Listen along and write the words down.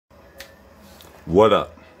What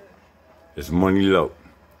up? It's Money Low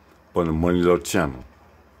on the Money Low channel.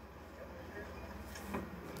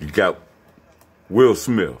 You got Will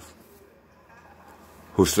Smith,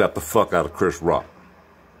 who slapped the fuck out of Chris Rock.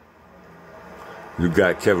 You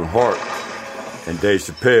got Kevin Hart and Dave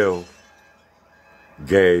Chappelle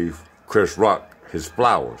gave Chris Rock his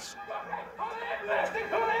flowers.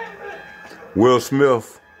 Will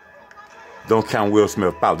Smith, don't count Will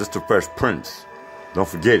Smith out. This is the Fresh Prince. Don't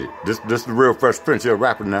forget it. This is the real Fresh Prince. He's a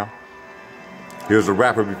rapper now. He was a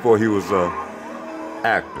rapper before he was a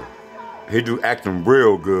actor. He do acting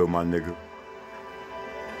real good, my nigga.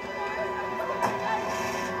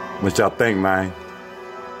 What y'all think, man?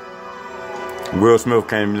 Will Smith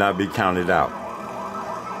can't not be counted out.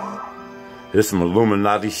 There's some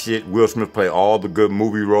Illuminati shit. Will Smith played all the good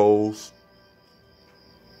movie roles.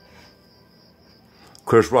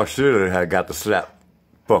 Chris Rock should have got the slap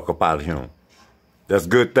fuck up out of him. That's a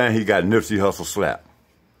good thing he got Nipsey Hussle slap.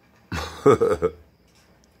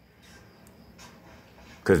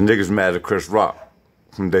 Because niggas mad at Chris Rock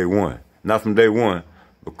from day one. Not from day one,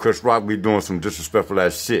 but Chris Rock be doing some disrespectful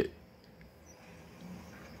ass shit.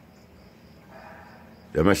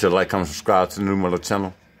 Y'all make sure to like, comment, subscribe to the new Mother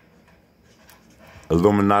channel.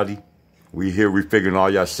 Illuminati, we here, we figuring all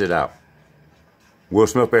y'all shit out. Will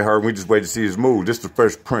Smith ain't heard, we just wait to see his move. This is the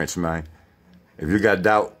First Prince, man. If you got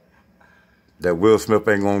doubt that Will Smith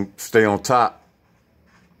ain't gonna stay on top,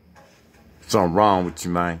 something wrong with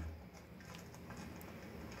you, man.